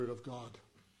Spirit of God.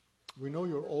 We know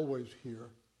you're always here,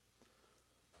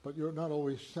 but you're not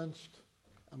always sensed,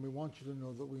 and we want you to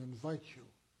know that we invite you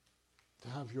to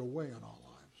have your way in our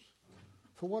lives.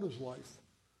 For what is life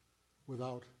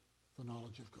without the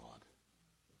knowledge of God?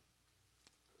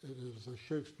 It is, as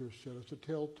Shakespeare said, it's a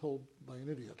tale told by an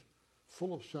idiot,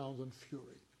 full of sounds and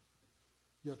fury,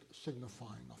 yet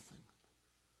signifying nothing.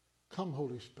 Come,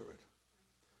 Holy Spirit,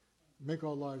 make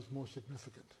our lives more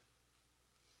significant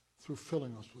through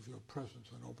filling us with your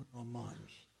presence and open our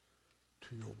minds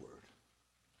to your word.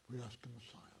 We ask in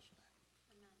Messiah's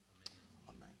name.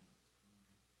 Amen.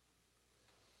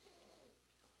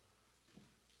 Amen.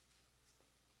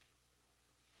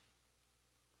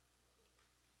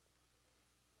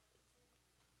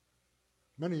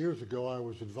 Many years ago, I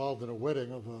was involved in a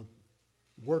wedding of a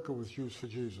worker with Jews for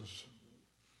Jesus,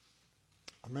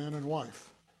 a man and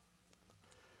wife.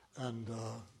 And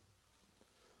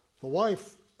the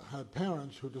wife had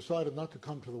parents who decided not to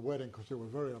come to the wedding because they were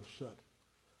very upset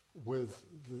with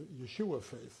the Yeshua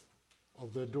faith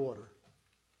of their daughter.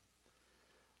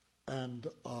 And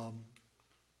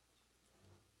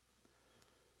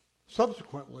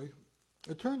subsequently,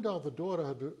 it turned out the daughter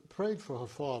had prayed for her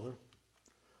father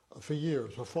for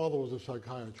years. Her father was a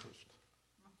psychiatrist,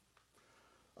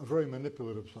 a very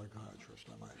manipulative psychiatrist,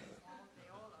 I might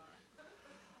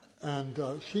add.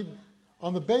 And she,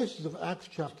 on the basis of Acts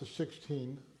chapter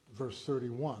 16, verse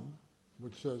 31,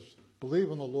 which says, "Believe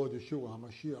in the Lord Yeshua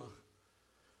HaMashiach,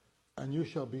 and you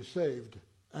shall be saved,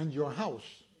 and your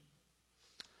house."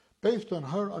 Based on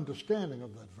her understanding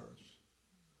of that verse,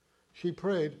 she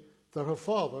prayed that her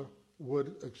father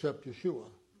would accept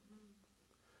Yeshua.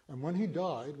 And when he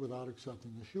died without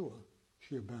accepting Yeshua,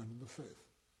 she abandoned the faith.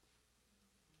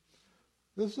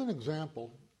 This is an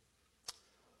example,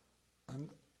 and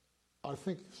I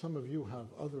think some of you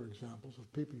have other examples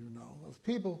of people you know, of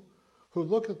people who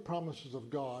look at promises of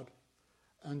God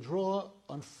and draw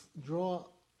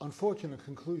unfortunate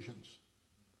conclusions.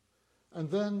 And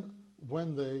then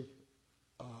when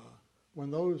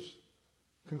those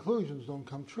conclusions don't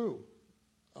come true,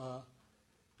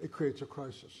 it creates a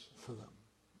crisis for them.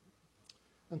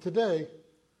 And today,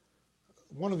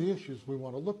 one of the issues we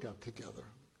want to look at together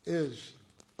is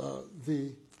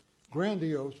the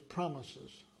grandiose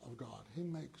promises of God. He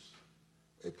makes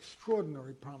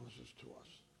extraordinary promises to us.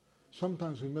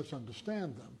 Sometimes we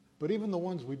misunderstand them, but even the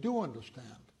ones we do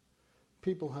understand,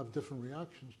 people have different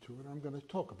reactions to it. I'm going to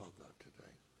talk about that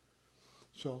today.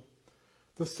 So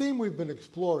the theme we've been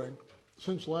exploring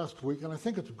since last week, and I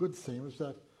think it's a good theme, is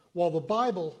that while the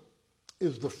Bible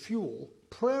is the fuel,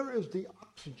 prayer is the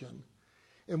oxygen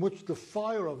in which the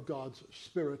fire of God's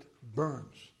Spirit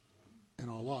burns in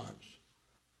our lives,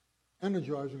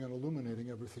 energizing and illuminating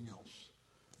everything else.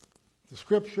 The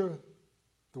Scripture,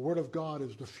 the Word of God,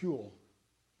 is the fuel.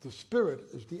 The Spirit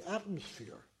is the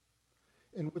atmosphere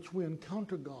in which we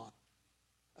encounter God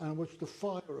and in which the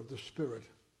fire of the Spirit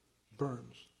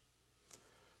burns.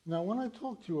 Now, when I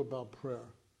talk to you about prayer,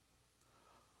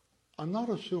 I'm not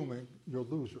assuming you're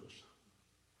losers.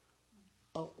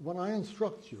 When I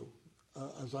instruct you,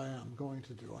 as I am going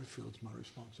to do, I feel it's my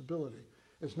responsibility.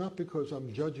 It's not because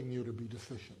I'm judging you to be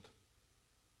deficient.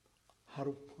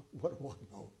 What do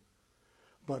I know?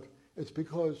 But it's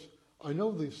because I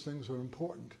know these things are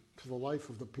important to the life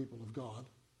of the people of God.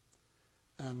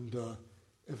 And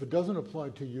if it doesn't apply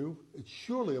to you, it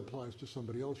surely applies to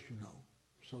somebody else you know.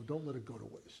 So don't let it go to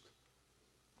waste.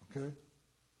 Okay?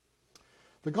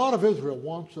 The God of Israel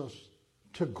wants us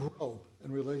to grow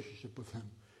in relationship with him.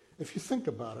 If you think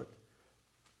about it,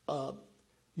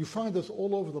 you find this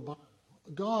all over the Bible.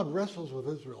 God wrestles with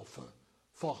Israel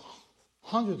for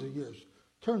hundreds of years.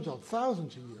 Turns out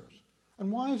thousands of years.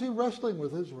 And why is he wrestling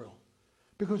with Israel?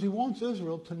 Because he wants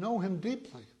Israel to know him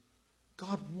deeply.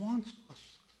 God wants us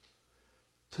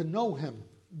to know him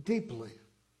deeply.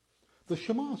 The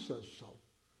Shema says so.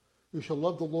 You shall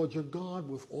love the Lord your God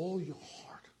with all your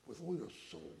heart, with all your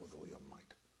soul, with all your might.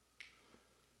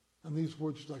 And these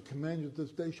words that I command you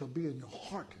this day shall be in your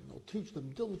heart, and you'll teach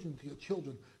them diligently to your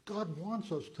children. God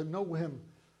wants us to know him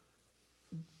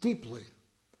deeply.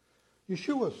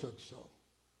 Yeshua said so.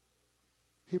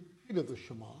 He repeated the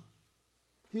Shema.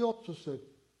 He also said,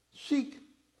 seek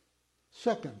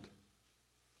second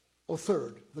or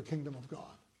third the kingdom of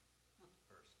God.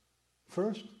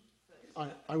 First?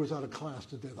 I was out of class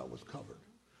today, that was covered.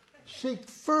 Seek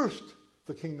first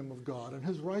the kingdom of God and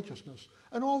his righteousness,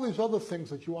 and all these other things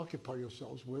that you occupy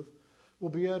yourselves with will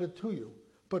be added to you.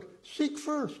 But seek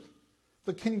first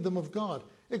the kingdom of God.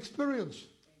 Experience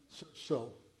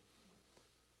so.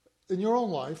 In your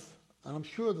own life, and I'm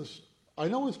sure this, I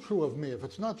know it's true of me. If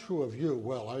it's not true of you,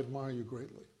 well, I admire you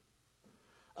greatly.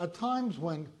 At times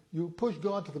when you push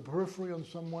God to the periphery in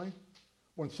some way,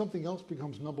 when something else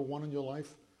becomes number one in your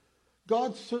life,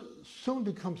 God soon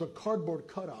becomes a cardboard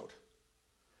cutout.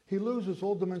 He loses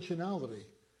all dimensionality.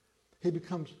 He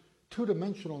becomes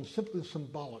two-dimensional and simply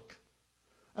symbolic.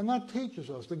 And that teaches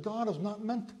us that God is not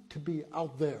meant to be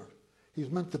out there. He's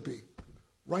meant to be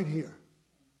right here.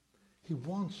 He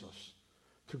wants us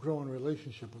to grow in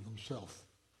relationship with himself.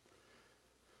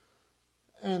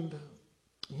 And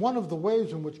one of the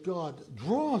ways in which God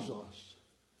draws us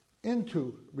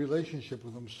into relationship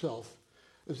with himself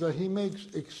is that he makes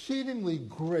exceedingly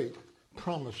great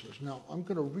promises. Now, I'm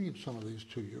going to read some of these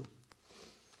to you.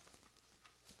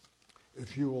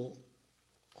 If you will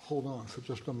hold on for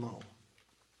just a moment.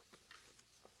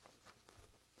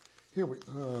 Here we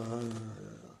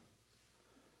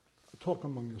talk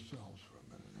among yourselves for a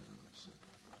minute.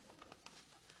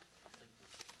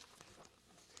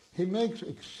 He makes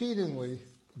exceedingly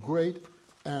great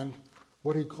and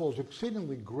what he calls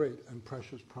exceedingly great and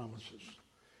precious promises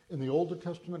in the Old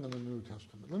Testament and the New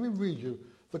Testament. Let me read you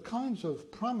the kinds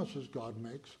of promises God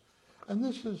makes. And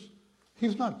this is,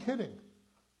 he's not kidding.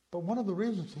 But one of the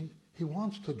reasons he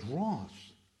wants to draw us.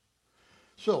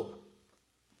 So,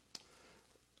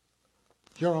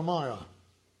 Jeremiah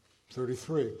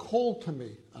 33, call to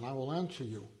me, and I will answer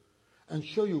you, and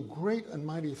show you great and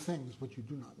mighty things which you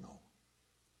do not know.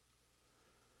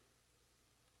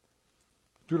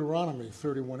 Deuteronomy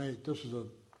 31:8, this is a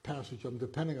passage I'm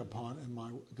depending upon in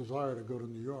my desire to go to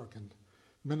New York and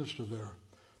minister there.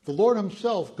 The Lord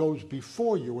himself goes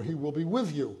before you, and he will be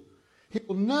with you. He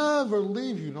will never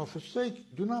leave you nor forsake you.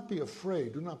 Do not be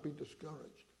afraid. Do not be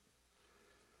discouraged.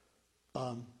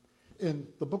 In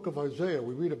the book of Isaiah,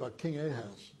 we read about King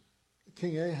Ahaz.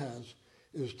 King Ahaz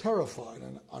is terrified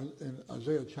in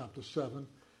Isaiah chapter 7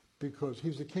 because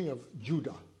he's the king of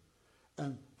Judah.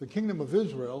 And the kingdom of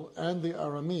Israel and the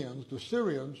Arameans, the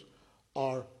Syrians,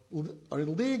 are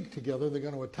in league together. They're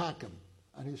going to attack him.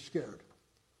 And he's scared.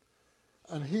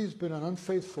 And he's been an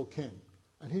unfaithful king.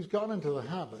 And he's gotten into the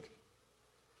habit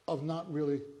of not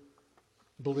really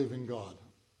believing God.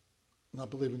 Not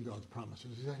believing God's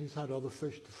promises. He's had other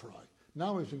fish to fry.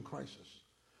 Now he's in crisis.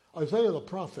 Isaiah the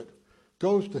prophet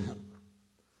goes to him.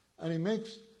 And he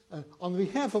makes, on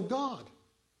behalf of God.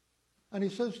 And he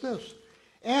says this,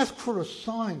 ask for a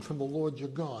sign from the Lord your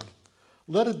God.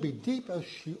 Let it be deep as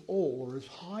Sheol or as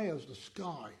high as the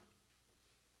sky.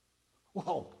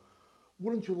 Wow.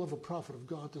 Wouldn't you love a prophet of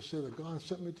God to say that God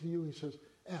sent me to you? He says,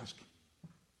 ask.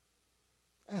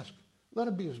 Ask. Let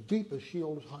it be as deep as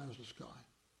Sheol, as high as the sky.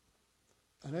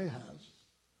 And Ahaz,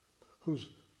 whose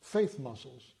faith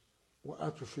muscles were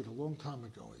atrophied a long time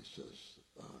ago,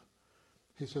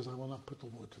 he says, I will not put the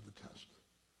Lord to the test.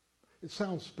 It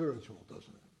sounds spiritual,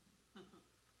 doesn't it?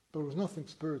 But there was nothing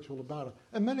spiritual about it.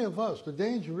 And many of us, the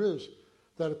danger is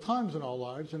that at times in our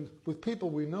lives, and with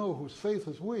people we know whose faith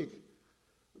is weak,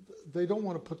 they don't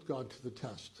want to put God to the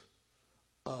test.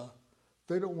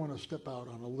 They don't want to step out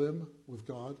on a limb with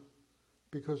God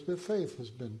because their faith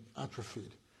has been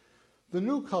atrophied. The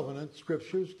New Covenant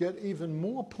scriptures get even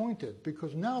more pointed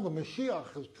because now the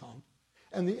Mashiach has come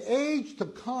and the age to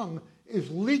come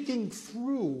is leaking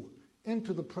through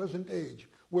into the present age.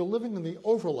 We're living in the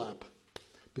overlap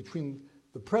between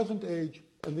the present age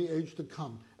and the age to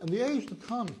come. And the age to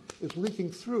come is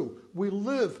leaking through. We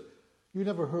live, you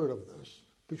never heard of this,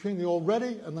 between the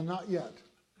already and the not yet.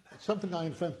 It's something I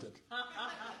invented.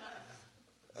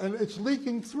 And it's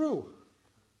leaking through.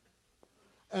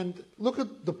 And look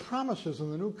at the promises in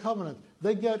the New Covenant.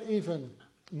 They get even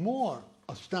more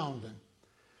astounding.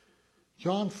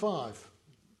 John 5.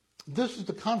 This is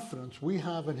the confidence we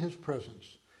have in his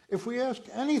presence. If we ask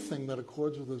anything that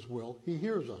accords with his will, he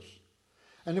hears us.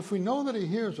 And if we know that he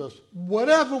hears us,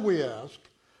 whatever we ask,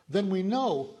 then we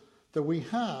know that we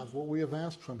have what we have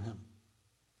asked from him.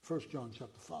 1 John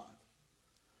chapter 5.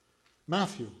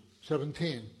 Matthew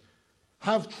 17.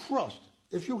 Have trust.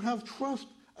 If you have trust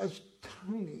as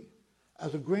tiny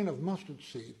as a grain of mustard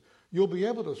seed, you'll be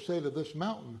able to say to this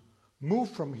mountain, move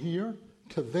from here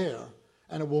to there,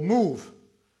 and it will move.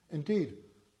 Indeed,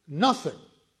 nothing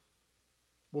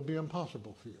will be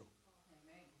impossible for you.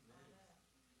 Amen.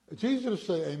 It's easy to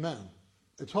say amen.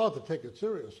 It's hard to take it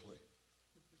seriously.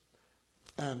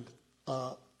 And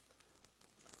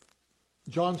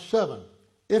John 7,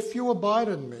 if you abide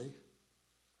in me,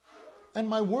 and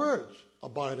my words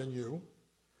abide in you,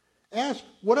 ask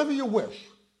whatever you wish,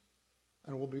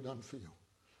 and it will be done for you.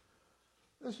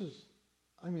 This is,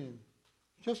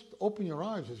 just open your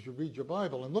eyes as you read your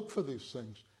Bible and look for these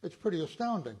things. It's pretty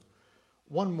astounding.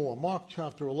 One more, Mark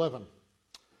chapter 11.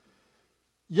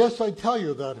 Yes, I tell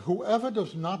you that whoever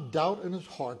does not doubt in his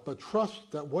heart, but trusts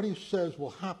that what he says will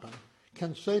happen,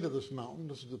 can say to this mountain,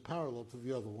 this is the parallel to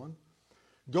the other one,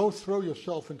 go throw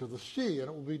yourself into the sea, and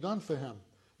it will be done for him.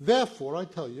 Therefore, I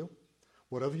tell you,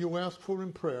 whatever you ask for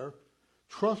in prayer,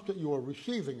 trust that you are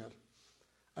receiving it,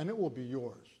 and it will be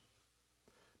yours.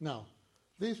 Now,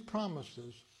 these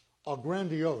promises are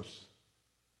grandiose,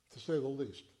 to say the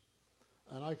least.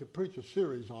 And I could preach a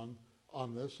series on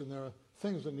this, and there are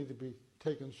things that need to be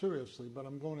taken seriously, but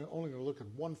I'm only going to look at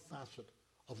one facet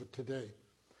of it today.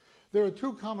 There are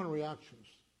two common reactions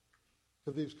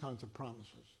to these kinds of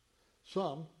promises.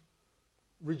 Some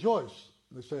rejoice.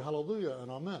 They say hallelujah and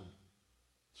amen.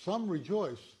 Some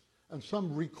rejoice, and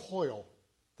some recoil.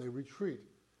 They retreat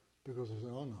because they say,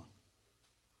 oh no,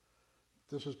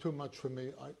 this is too much for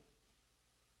me. I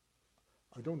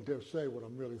don't dare say what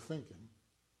I'm really thinking,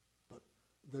 but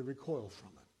they recoil from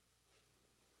it.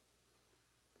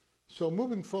 So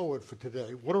moving forward for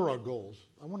today, what are our goals?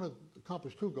 I want to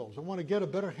accomplish two goals. I want to get a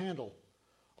better handle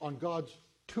on God's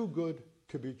too good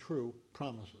to be true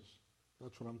promises.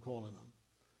 That's what I'm calling them.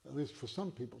 At least for some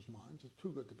people's minds, it's too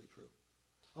good to be true.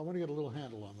 I want to get a little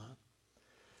handle on that.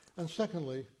 And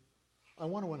secondly, I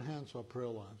want to enhance our prayer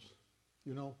lives.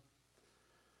 You know,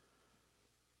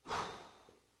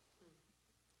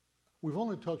 we've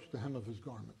only touched the hem of his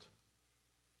garment,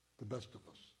 the best of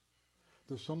us.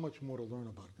 There's so much more to learn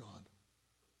about God.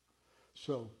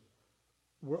 So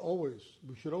we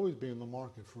should always be in the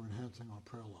market for enhancing our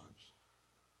prayer lives,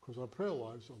 because our prayer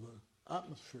lives are the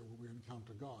atmosphere where we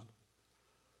encounter God.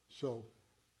 So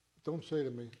don't say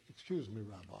to me, excuse me,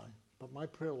 Rabbi, but my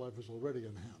prayer life is already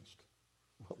enhanced.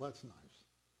 Well, that's nice.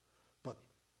 But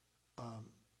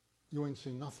you ain't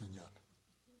seen nothing yet.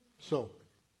 So,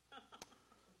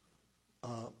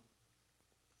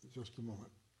 just a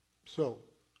moment. So,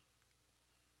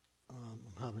 I'm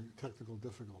having technical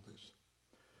difficulties.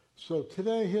 So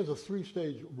today, here's a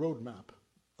three-stage roadmap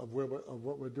of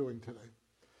what we're doing today.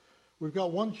 We've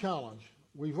got one challenge.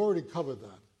 We've already covered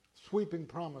that. Sweeping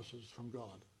promises from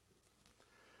God.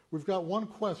 We've got one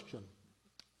question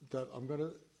that I'm going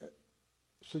to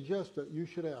suggest that you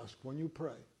should ask when you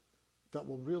pray that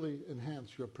will really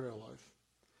enhance your prayer life.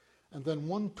 And then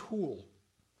one tool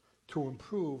to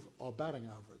improve our batting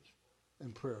average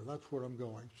in prayer. That's where I'm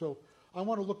going. So I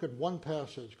want to look at one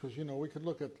passage, because, you know, we could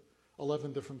look at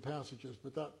 11 different passages,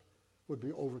 but that would be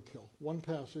overkill. One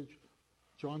passage,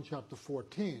 John chapter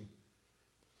 14.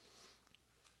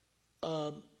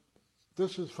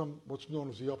 This is from what's known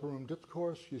as the Upper Room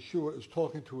Discourse. Yeshua is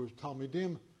talking to his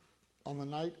Talmidim on the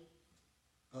night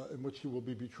in which he will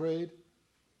be betrayed.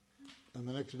 And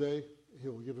the next day, he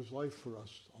will give his life for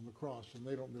us on the cross. And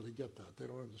they don't really get that. They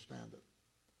don't understand it.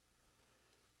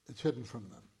 It's hidden from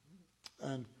them.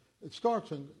 And it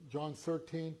starts in John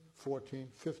 13, 14,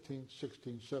 15,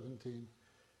 16, 17.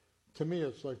 To me,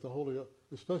 it's like the Holy,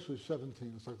 especially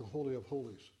 17, it's like the Holy of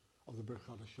Holies of the Brit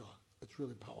Hadashah. It's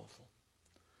really powerful.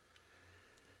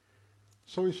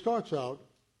 So he starts out,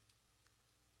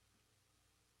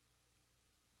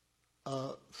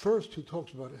 first he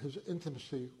talks about his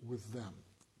intimacy with them.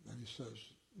 And he says,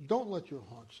 don't let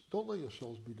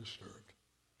yourselves be disturbed.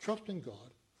 Trust in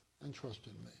God and trust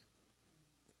in me.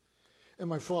 In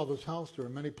my Father's house there are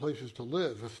many places to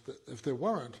live. If there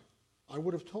weren't, I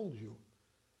would have told you,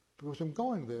 because I'm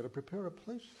going there to prepare a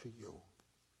place for you.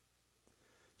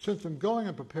 Since I'm going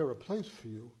and prepare a place for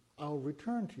you, I'll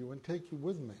return to you and take you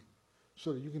with me,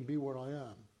 so that you can be where I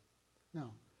am. Now,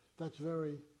 that's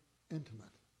very intimate.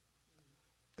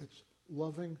 It's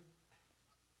loving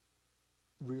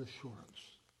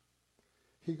reassurance.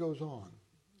 He goes on,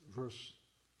 verse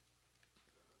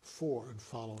 4 and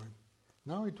following.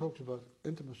 Now he talks about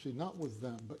intimacy, not with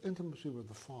them, but intimacy with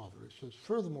the Father. He says,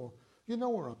 furthermore, you know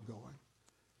where I'm going,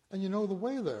 and you know the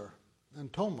way there.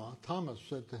 And Thomas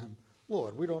said to him,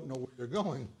 Lord, we don't know where you're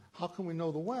going. How can we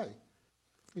know the way?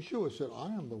 Yeshua said, I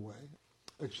am the way,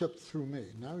 except through me.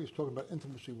 Now he's talking about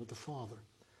intimacy with the Father.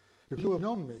 If you have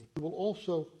known me, you will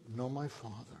also know my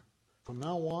Father. From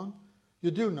now on,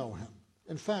 you do know him.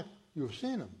 In fact, you have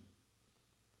seen him.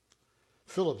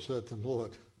 Philip said to him,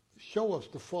 Lord, show us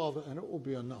the Father, and it will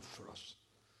be enough for us.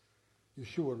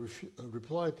 Yeshua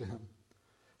replied to him,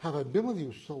 have I been with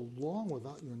you so long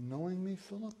without you knowing me,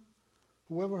 Philip?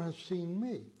 Whoever has seen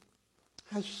me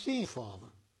has seen the Father.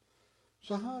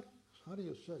 So how do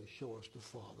you say, show us the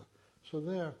Father? So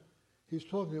there, he's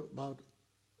talking about,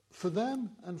 for them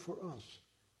and for us,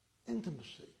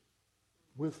 intimacy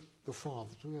with the Father.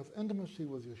 So we have intimacy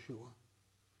with Yeshua,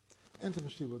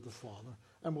 intimacy with the Father.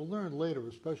 And we'll learn later,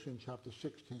 especially in chapter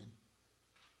 16,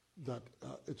 that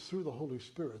it's through the Holy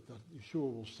Spirit that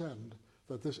Yeshua will send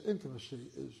that this intimacy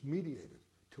is mediated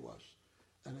to us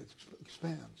and it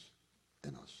expands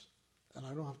in us. And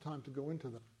I don't have time to go into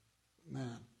that.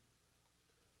 Man,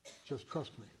 just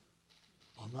trust me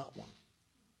on that one.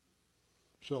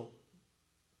 So,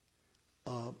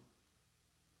 hold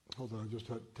on, I just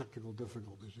had technical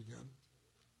difficulties again.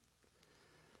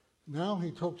 Now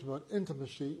he talks about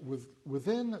intimacy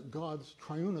within God's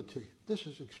triunity. This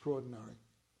is extraordinary.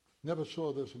 Never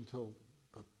saw this until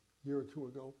a year or two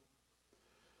ago.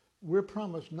 We're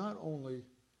promised not only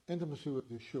intimacy with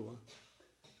Yeshua,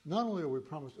 not only are we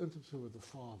promised intimacy with the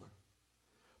Father,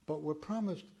 but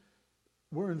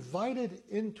we're invited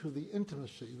into the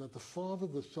intimacy that the Father,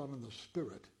 the Son, and the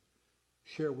Spirit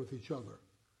share with each other.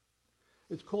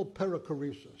 It's called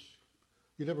perichoresis.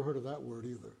 You never heard of that word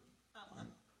either.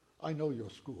 I know your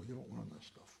school. You don't learn this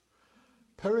stuff.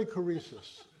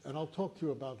 Perichoresis, and I'll talk to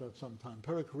you about that sometime.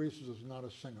 Perichoresis is not a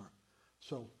singer.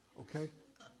 So, okay?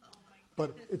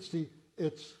 But it's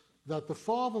that the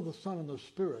Father, the Son, and the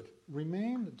Spirit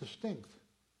remain distinct,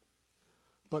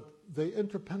 but they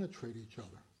interpenetrate each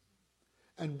other.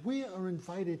 And we are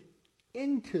invited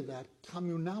into that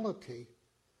communality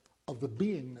of the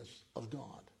beingness of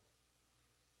God.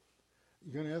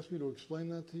 You're going to ask me to explain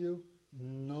that to you?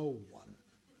 No one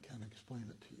can explain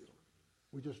it to you.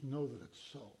 We just know that it's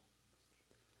so.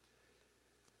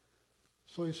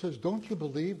 So he says, don't you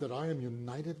believe that I am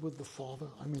united with the Father?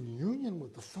 I'm in union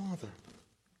with the Father.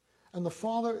 And the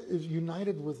Father is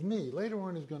united with me. Later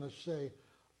on he's going to say,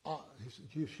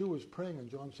 Yeshua is praying in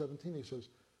John 17, he says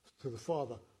to the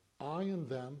Father, I in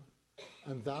them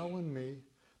and thou in me,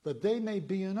 that they may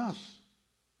be in us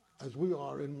as we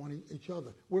are in each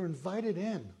other. We're invited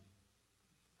in.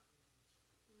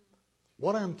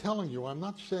 What I'm telling you, I'm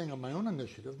not saying on my own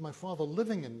initiative. My Father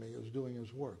living in me is doing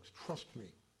his works. Trust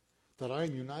me that I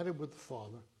am united with the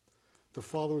Father. The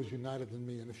Father is united in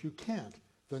me. And if you can't,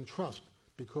 then trust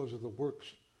because of the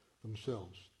works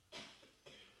themselves.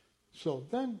 So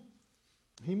then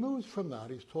he moves from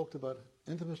that. He's talked about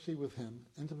intimacy with him,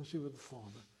 intimacy with the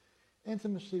Father,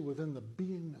 intimacy within the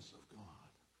beingness of God.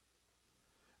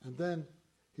 And then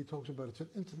he talks about it's an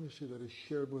intimacy that is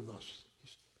shared with us.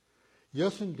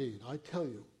 Yes, indeed, I tell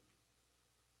you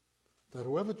that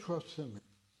whoever trusts in me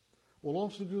will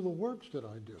also do the works that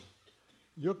I do.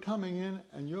 You're coming in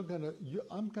and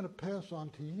I'm going to pass on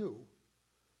to you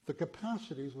the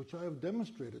capacities which I have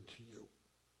demonstrated to you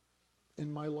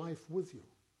in my life with you.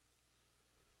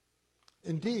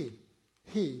 Indeed,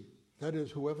 he, that is,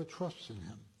 whoever trusts in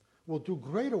him, will do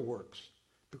greater works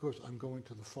because I'm going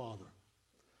to the Father.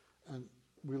 And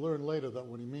we learn later that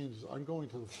what he means is I'm going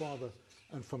to the Father,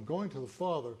 and from going to the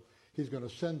Father, he's going to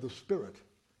send the Spirit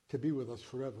to be with us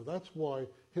forever. That's why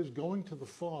his going to the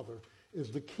Father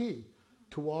is the key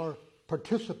to our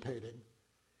participating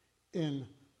in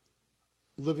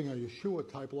living a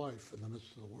Yeshua-type life in the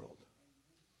midst of the world.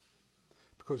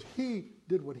 Because he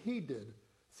did what he did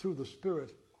through the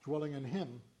Spirit dwelling in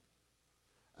him,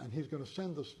 and he's going to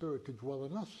send the Spirit to dwell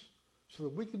in us so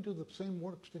that we can do the same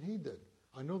works that he did.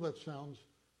 I know that sounds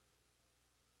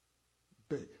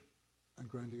big and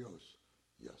grandiose.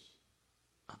 Yes,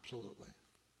 absolutely.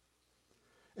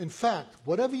 In fact,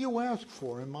 whatever you ask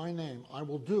for in my name, I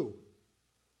will do.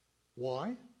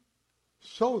 Why?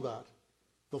 So that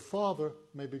the Father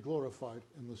may be glorified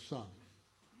in the Son.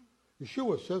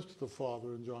 Yeshua says to the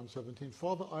Father in John 17,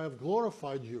 Father, I have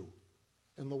glorified you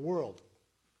in the world.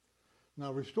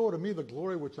 Now restore to me the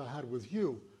glory which I had with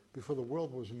you before the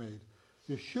world was made.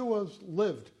 Yeshua's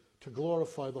lived to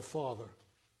glorify the Father.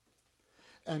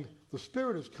 And the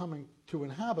Spirit is coming to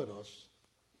inhabit us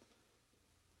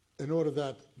in order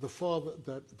that the Father,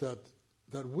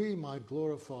 that we might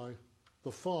glorify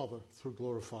the Father through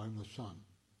glorifying the Son.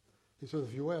 He says,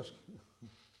 if you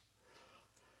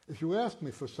ask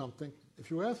me for something,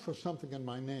 if you ask for something in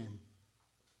my name,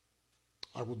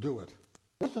 I will do it.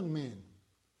 What does it mean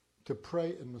to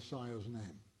pray in Messiah's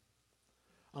name?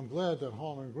 I'm glad that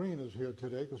Harlan Green is here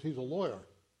today because he's a lawyer.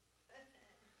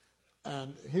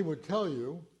 And he would tell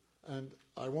you, and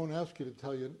I won't ask you to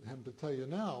tell him to tell you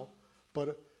now,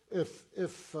 but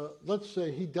if let's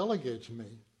say he delegates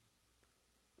me,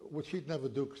 which he'd never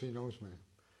do because he knows me,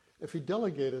 if he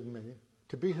delegated me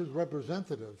to be his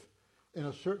representative in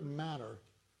a certain manner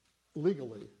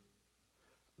legally,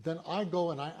 then I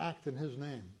go and I act in his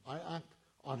name. I act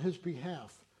on his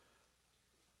behalf.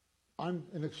 I'm,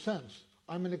 in a sense,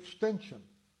 I'm an extension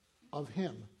of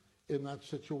him in that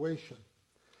situation.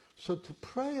 So to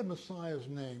pray in Messiah's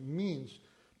name means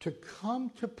to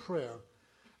come to prayer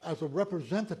as a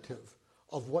representative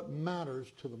of what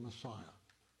matters to the Messiah.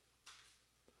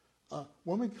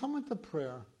 When we come into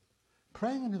prayer,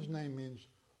 praying in his name means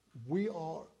we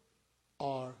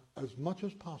are, as much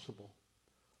as possible,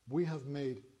 we have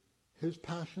made his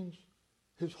passions,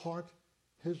 his heart,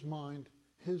 his mind,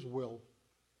 his will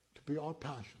to be our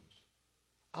passions,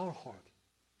 our heart,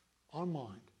 our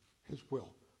mind, his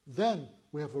will. Then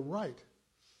we have a right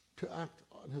to act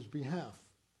on his behalf.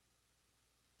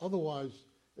 Otherwise,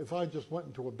 if I just went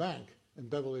into a bank in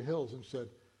Beverly Hills and said,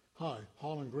 "Hi,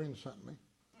 Harlan Green sent me,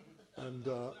 and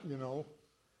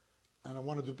and I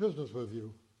want to do business with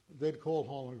you," they'd call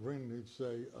Harlan Green and he'd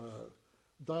say,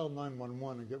 "Dial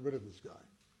 911 and get rid of this guy."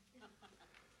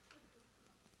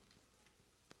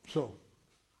 So,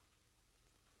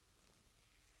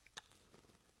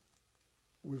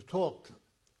 we've talked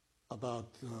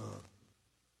about,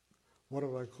 what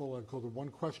did I call it? I called it one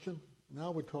question.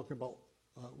 Now we're talking about,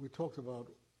 we talked about,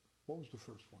 what was the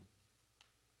first one?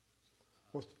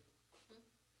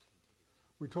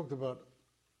 We talked about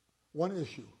one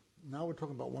issue. Now we're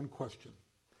talking about one question.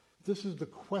 This is the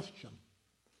question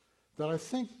that I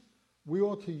think we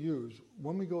ought to use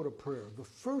when we go to prayer. The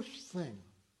first thing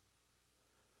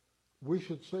we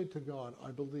should say to God,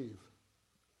 I believe,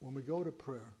 when we go to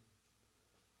prayer,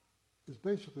 is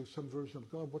basically some version of,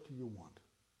 God, what do you want?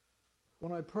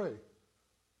 When I pray,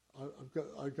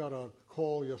 I got a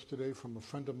call yesterday from a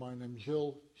friend of mine named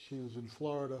Jill. She is in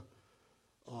Florida,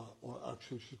 or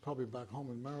actually she's probably back home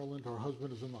in Maryland. Her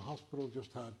husband is in the hospital,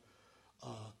 just had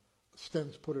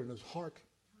stents put in his heart.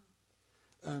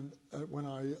 And when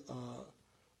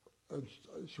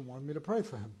she wanted me to pray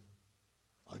for him.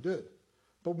 I did.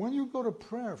 But when you go to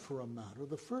prayer for a matter,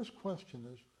 the first question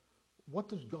is, what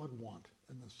does God want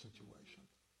in this situation?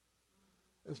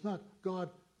 It's not,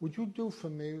 God, would you do for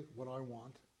me what I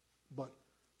want? But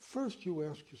first you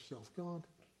ask yourself, God,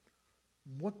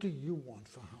 what do you want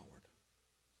for Howard?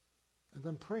 And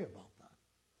then pray about that.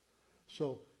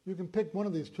 So you can pick one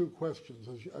of these two questions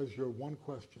as your one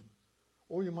question.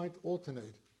 Or you might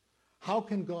alternate. How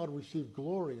can God receive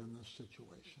glory in this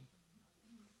situation?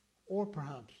 Or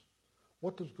perhaps,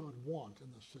 what does God want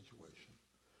in this situation?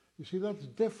 You see, that's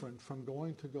different from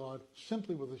going to God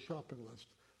simply with a shopping list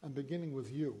and beginning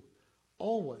with you.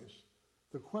 Always,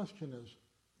 the question is,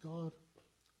 God,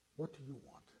 what do you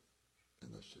want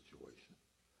in this situation?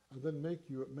 And then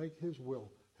make his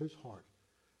will, his heart,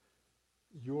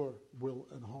 your will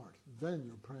and heart. Then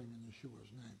you're praying in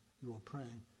Yeshua's name. You are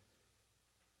praying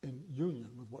in union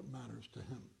with what matters to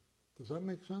him. Does that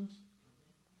make sense?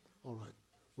 All right,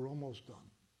 we're almost done.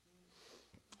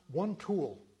 One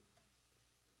tool.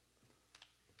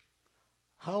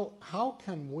 How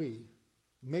can we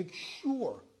make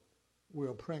sure we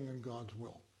are praying in God's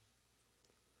will?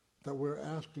 That we're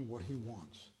asking what he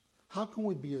wants? How can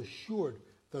we be assured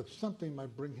that something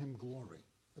might bring him glory?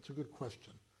 That's a good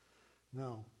question.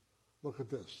 Now, look at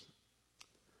this.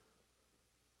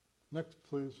 Next,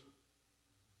 please.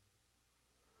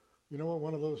 You know what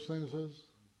one of those things is?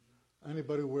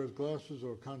 Anybody who wears glasses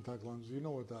or contact lenses, you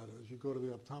know what that is. You go to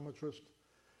the optometrist,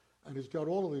 and he's got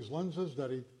all of these lenses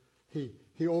that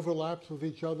he overlaps with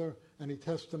each other, and he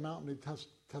tests them out, and he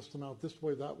tests them out this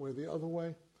way, that way, the other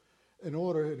way, in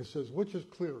order, and he says, which is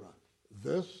clearer,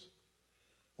 this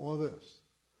or this?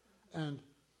 And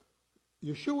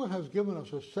Yeshua has given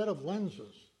us a set of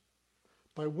lenses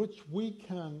by which we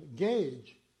can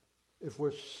gauge if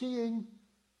we're seeing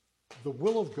the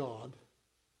will of God,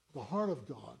 the heart of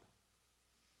God,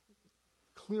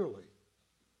 clearly,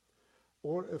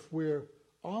 or if we're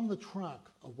on the track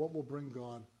of what will bring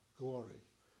God glory.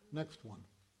 Next one.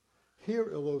 Here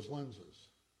are those lenses.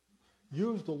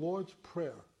 Use the Lord's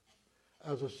Prayer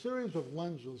as a series of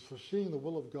lenses for seeing the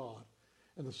will of God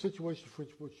in the situation for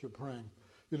which you're praying.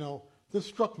 You know, this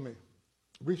struck me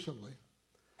recently.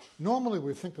 Normally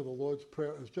we think of the Lord's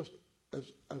Prayer as just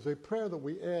as a prayer that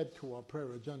we add to our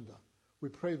prayer agenda. We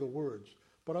pray the words.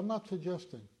 But I'm not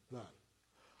suggesting that.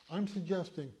 I'm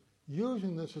suggesting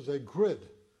using this as a grid,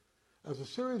 as a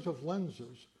series of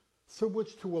lenses through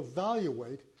which to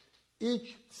evaluate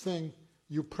each thing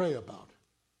you pray about.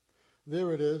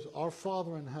 There it is, our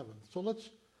Father in heaven. So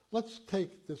let's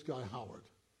take this guy Howard.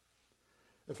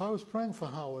 If I was praying for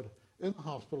Howard in the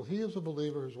hospital, he is a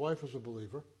believer, his wife is a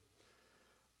believer,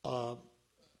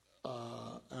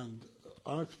 and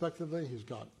unexpectedly he's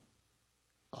got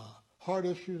heart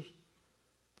issues,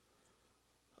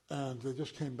 and they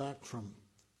just came back from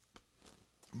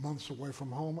months away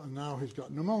from home, and now he's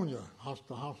got pneumonia.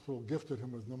 The hospital gifted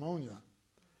him with pneumonia.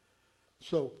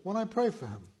 So when I pray for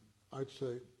him, I'd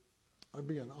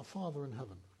be our Father in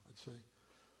heaven. I'd say,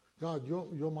 God,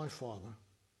 you're my Father.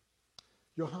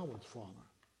 You're Howard's Father.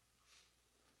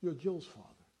 You're Jill's Father.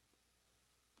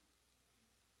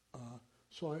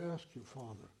 So I ask you,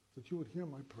 Father, that you would hear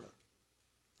my prayer.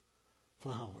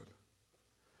 for Howard.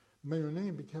 May your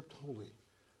name be kept holy.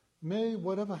 May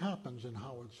whatever happens in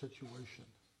Howard's situation,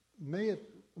 may it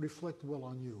reflect well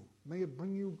on you. May it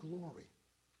bring you glory.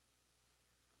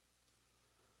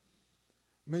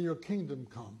 May your kingdom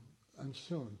come, and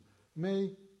soon.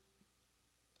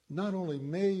 Not only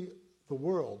may the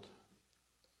world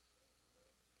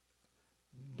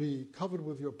be covered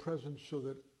with your presence so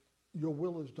that your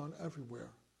will is done everywhere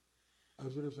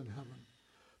as it is in heaven,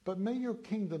 but may your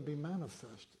kingdom be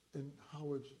manifest in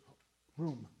Howard's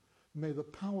room. May the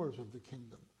powers of the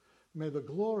kingdom, may the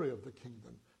glory of the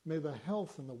kingdom, may the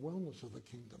health and the wellness of the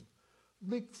kingdom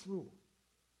leak through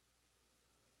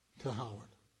to Howard.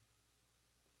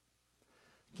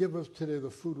 Give us today the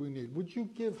food we need. Would you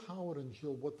give Howard and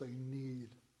Jill what they need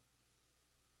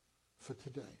for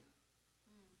today?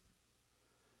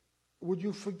 Would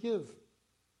you forgive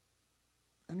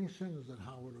any sins that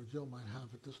Howard or Jill might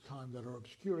have at this time that are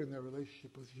obscuring their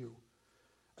relationship with you,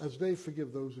 as they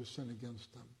forgive those who sin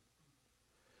against them?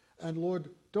 And Lord,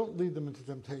 don't lead them into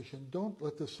temptation. Don't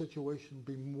let this situation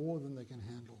be more than they can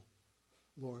handle.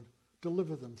 Lord,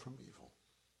 deliver them from evil.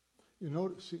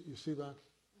 You see that?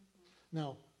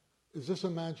 Now, is this a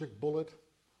magic bullet?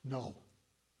 No.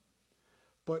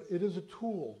 But it is a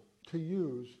tool to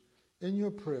use in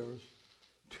your prayers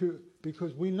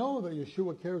because we know that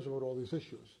Yeshua cares about all these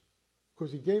issues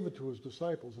because he gave it to his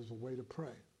disciples as a way to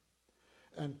pray.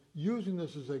 And using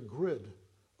this as a grid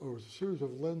or as a series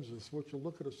of lenses through which you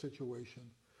look at a situation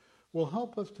will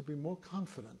help us to be more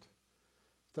confident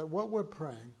that what we're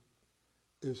praying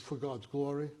is for God's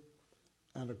glory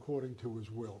and according to his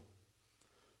will.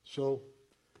 So,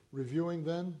 reviewing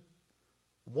then,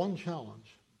 one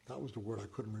challenge, that was the word I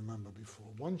couldn't remember before,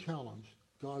 one challenge,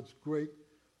 God's great,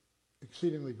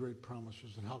 exceedingly great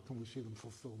promises, and how can we see them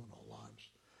fulfilled in our lives?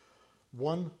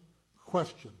 One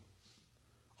question,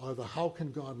 either how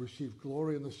can God receive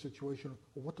glory in this situation,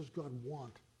 or what does God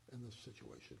want in this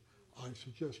situation? I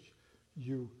suggest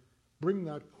you bring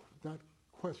that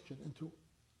question into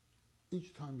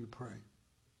each time you pray.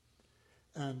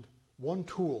 And one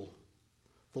tool,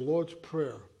 the Lord's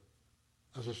Prayer,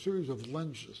 as a series of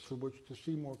lenses through which to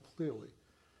see more clearly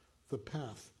the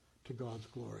path to God's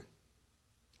glory.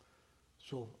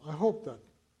 So I hope that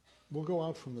we'll go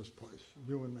out from this place,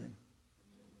 you and me,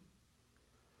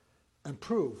 and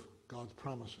prove God's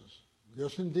promises.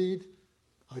 Yes, indeed,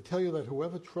 I tell you that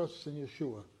whoever trusts in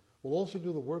Yeshua will also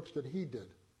do the works that he did.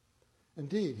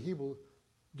 Indeed, he will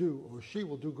do, or she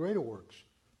will do greater works,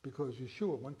 because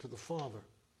Yeshua went to the Father.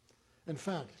 In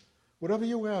fact, whatever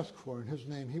you ask for in his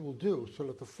name, he will do, so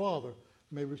that the Father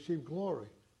may receive glory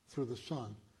through the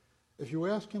Son. If you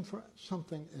ask him for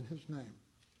something in his name,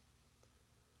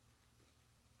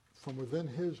 from within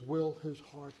his will, his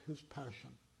heart, his passion,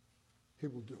 he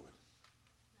will do it.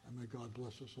 And may God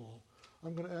bless us all.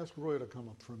 I'm going to ask Roy to come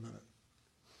up for a minute.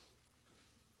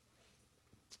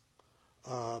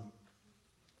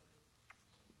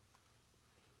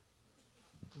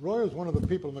 Roy is one of the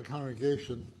people in the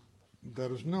congregation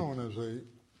that is known as a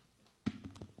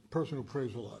person who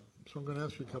prays a lot. So I'm going to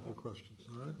ask you a couple of questions,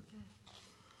 all right?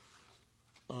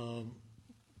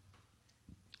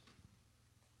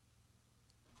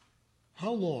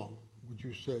 How long would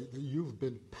you say that you've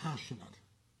been passionate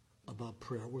about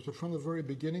prayer? Was it from the very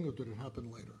beginning, or did it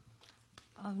happen later?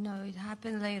 No, it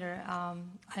happened later.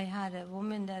 I had a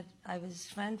woman that I was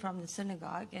a friend from the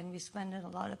synagogue, and we spent a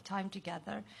lot of time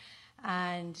together,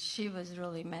 and she was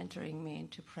really mentoring me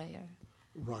into prayer.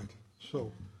 Right.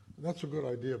 So that's a good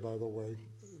idea, by the way.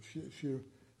 If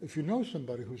you know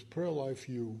somebody whose prayer life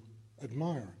you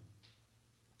admire,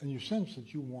 and you sense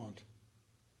that you want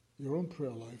your own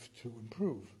prayer life to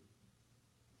improve,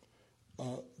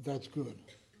 that's good.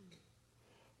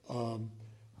 One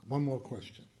more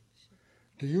question.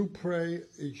 Do you pray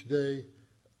each day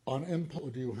on impulse,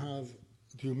 or do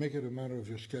you make it a matter of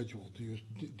your schedule? Do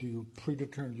you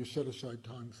predetermine, do you set aside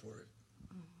time for it?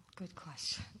 Good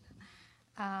question.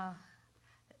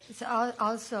 It's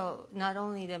also not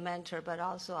only the mentor, but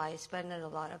also I spend a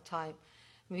lot of time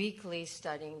weekly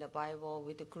studying the Bible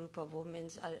with a group of women.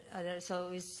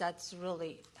 So that's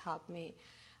really helped me.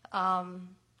 I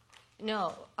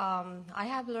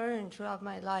have learned throughout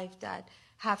my life that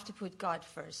I have to put God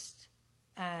first.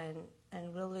 And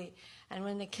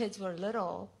when the kids were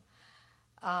little,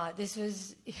 this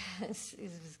was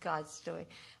God's doing.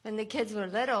 When the kids were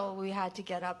little, we had to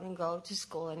get up and go to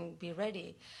school and be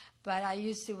ready. But I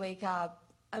used to wake up.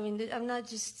 I mean, I'm not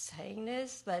just saying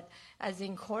this, but as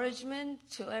encouragement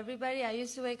to everybody, I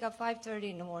used to wake up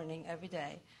 5:30 in the morning every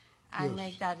day and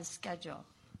make that a schedule.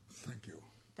 Thank you.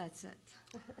 That's it.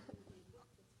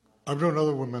 I've known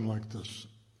other women like this.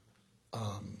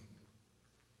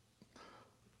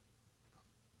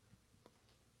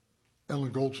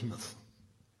 Ellen Goldsmith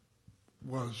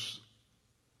was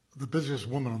the busiest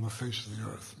woman on the face of the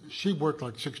earth. She worked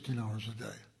like 16 hours a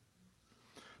day.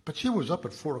 But she was up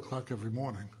at 4 o'clock every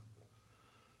morning,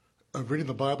 reading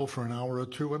the Bible for an hour or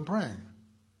two and praying.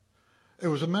 It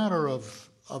was a matter of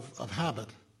habit.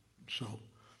 So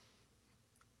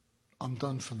I'm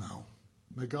done for now.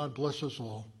 May God bless us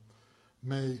all.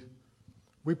 May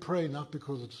we pray not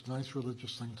because it's a nice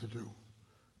religious thing to do,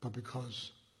 but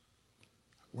because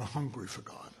we're hungry for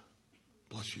God.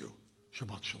 Bless you.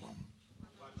 Shabbat shalom.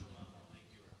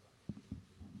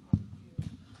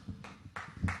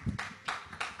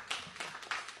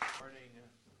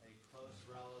 A close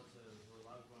relative or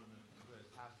loved one who has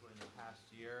passed away in the past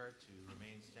year to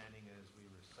remain standing as we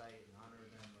recite and honor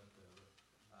them with the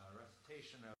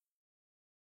recitation of